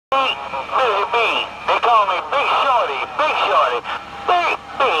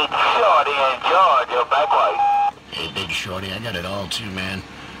Shorty. I got it all too, man.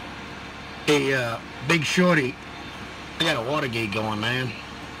 Hey, Big Shorty, I got a Watergate going, man.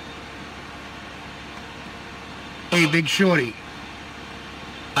 Hey, Big Shorty,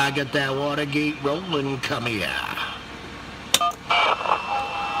 I got that Watergate rolling. Come here.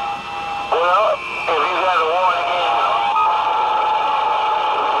 Well, if you got a Watergate,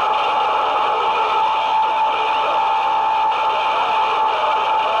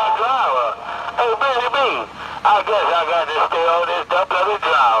 driver. Hey, Billy B, I guess I got to stay on this double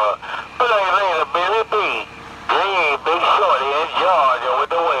driver. But hey, later, Billy B. Hey, Big Shorty in Georgia with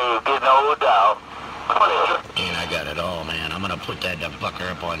the wave getting old out. And I got it all, man. I'm gonna put that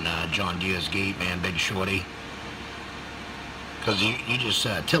fucker up on John Deere's gate, man, Big Shorty. Because you just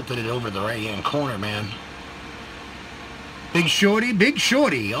tilted it over the right-hand corner, man. Big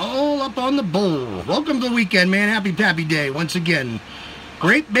Shorty, all up on the bowl. Welcome to the weekend, man. Happy Pappy Day once again.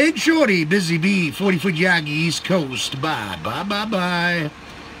 Great Big Shorty, Busy Bee, 40-foot Yagi, East Coast. Bye. Hey,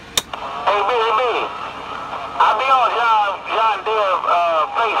 Billy B, I be on John Deere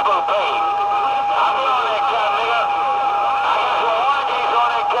Facebook page. I be on that cat, nigga. I got some Watergates on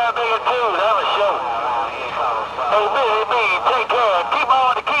that cat, nigga, too. That was show. Hey, Billy B, take care. Keep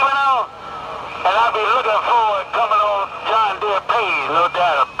on keeping on. And I'll be looking forward to coming on John Deere page, no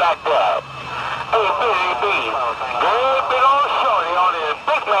doubt about that. Hey, Billy B, great big old Shorty on this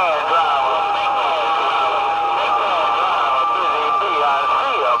big man driver. Billy B, I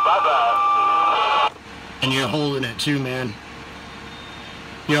see ya. Bye-bye. And you're holding it too, man.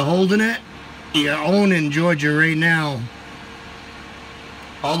 You're holding it. You're owning Georgia right now.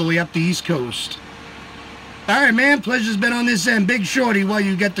 All the way up the East Coast. All right, man. Pleasure's been on this end. Big Shorty, while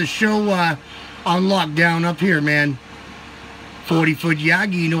you get the show on lockdown up here, man. 40-foot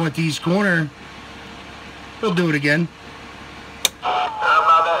Yagi, northeast corner. We'll do it again.